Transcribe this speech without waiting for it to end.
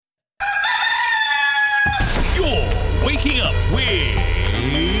Waking Up with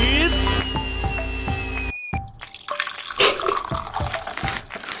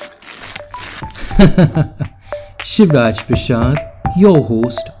Shivraj Prashad, your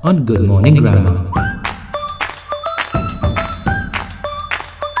host on Good Morning Grammar.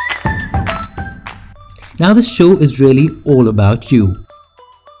 Now this show is really all about you.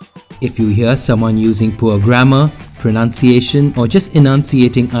 If you hear someone using poor grammar, pronunciation, or just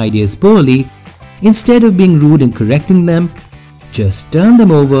enunciating ideas poorly, instead of being rude and correcting them, just turn them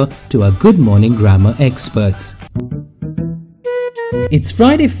over to our Good Morning Grammar experts. It's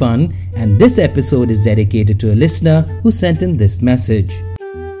Friday Fun, and this episode is dedicated to a listener who sent in this message.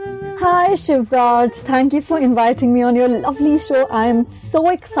 Hi Shivraj, thank you for inviting me on your lovely show. I am so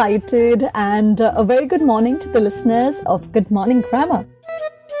excited, and a very good morning to the listeners of Good Morning Grammar.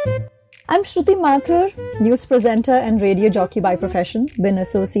 I'm Shruti Mathur, news presenter and radio jockey by profession. Been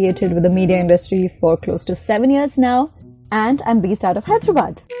associated with the media industry for close to 7 years now, and I'm based out of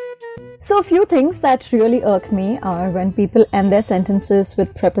Hyderabad. So a few things that really irk me are when people end their sentences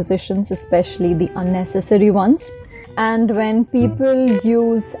with prepositions, especially the unnecessary ones. And when people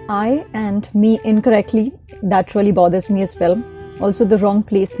use I and me incorrectly, that really bothers me as well. Also the wrong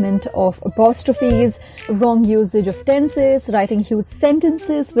placement of apostrophes, wrong usage of tenses, writing huge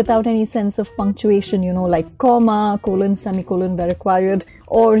sentences without any sense of punctuation, like comma, colon, semicolon where required,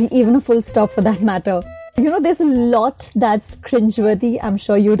 or even a full stop for that matter. There's a lot that's cringeworthy, I'm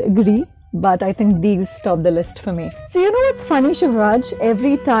sure you'd agree, but I think these top the list for me. So what's funny, Shivraj?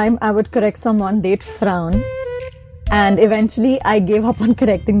 Every time I would correct someone, they'd frown, and eventually I gave up on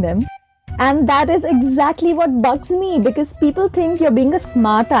correcting them. And that is exactly what bugs me, because people think you're being a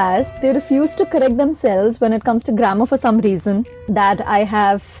smart ass. They refuse to correct themselves when it comes to grammar for some reason that I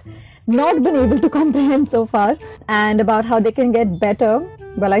have not been able to comprehend so far. And about how they can get better,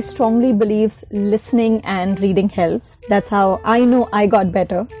 well, I strongly believe listening and reading helps. That's how I know I got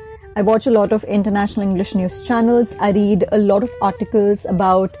better. I watch a lot of international English news channels. I read a lot of articles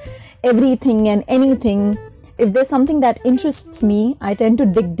about everything and anything. If there's something that interests me, I tend to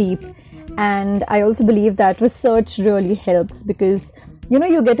dig deep. And I also believe that research really helps because,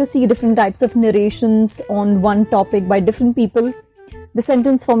 you get to see different types of narrations on one topic by different people, the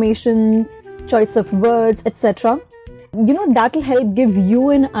sentence formations, choice of words, etc. That'll help give you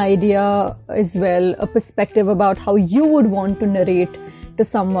an idea as well, a perspective about how you would want to narrate to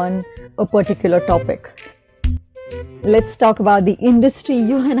someone a particular topic. Let's talk about the industry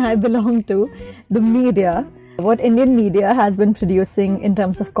you and I belong to, the media. What Indian media has been producing in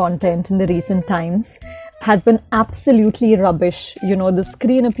terms of content in the recent times has been absolutely rubbish. The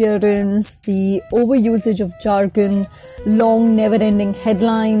screen appearance, the overusage of jargon, long never-ending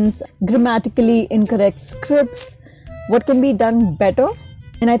headlines, grammatically incorrect scripts. What can be done better?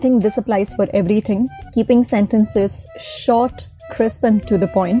 And I think this applies for everything. Keeping sentences short, crisp and to the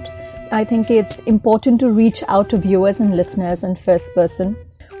point. I think it's important to reach out to viewers and listeners in first person.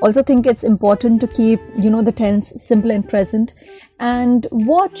 Also think it's important to keep, the tense simple and present and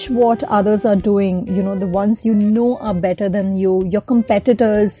watch what others are doing, the ones are better than you, your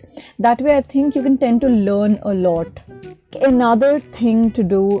competitors. That way I think you can tend to learn a lot. Another thing to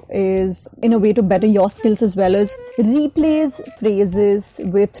do is, in a way to better your skills as well, is replace phrases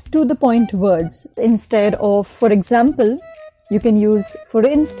with to the point words instead of, for example, you can use for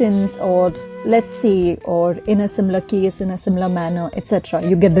instance or let's say or in a similar case, in a similar manner, etc.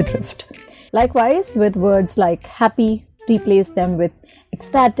 You get the drift. Likewise, with words like happy, replace them with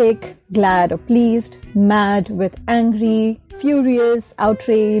ecstatic, glad or pleased, mad with angry, furious,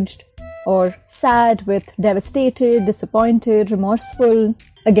 outraged, or sad with devastated, disappointed, remorseful.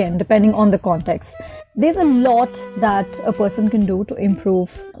 Again, depending on the context. There's a lot that a person can do to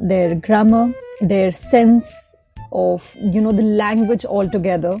improve their grammar, their sense of, the language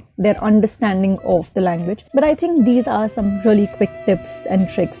altogether, their understanding of the language. But I think these are some really quick tips and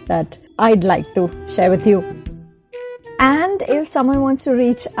tricks that I'd like to share with you. And if someone wants to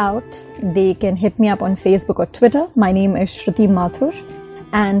reach out, they can hit me up on Facebook or Twitter. My name is Shruti Mathur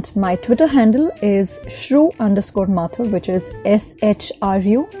and my Twitter handle is shru_Mathur, which is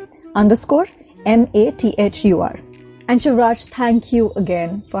SHRU_MATHUR. And Shivraj, thank you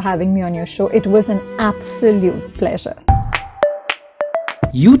again for having me on your show. It was an absolute pleasure.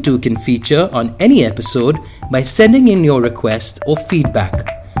 You too can feature on any episode by sending in your requests or feedback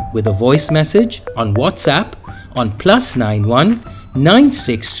with a voice message on WhatsApp on +91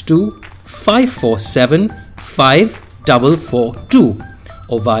 962 547 5442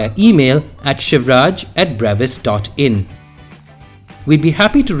 or via email at shivraj@brevis.in. We'd be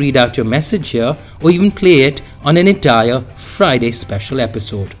happy to read out your message here or even play it on an entire Friday special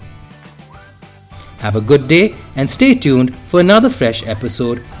episode. Have a good day and stay tuned for another fresh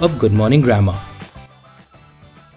episode of Good Morning Grammar.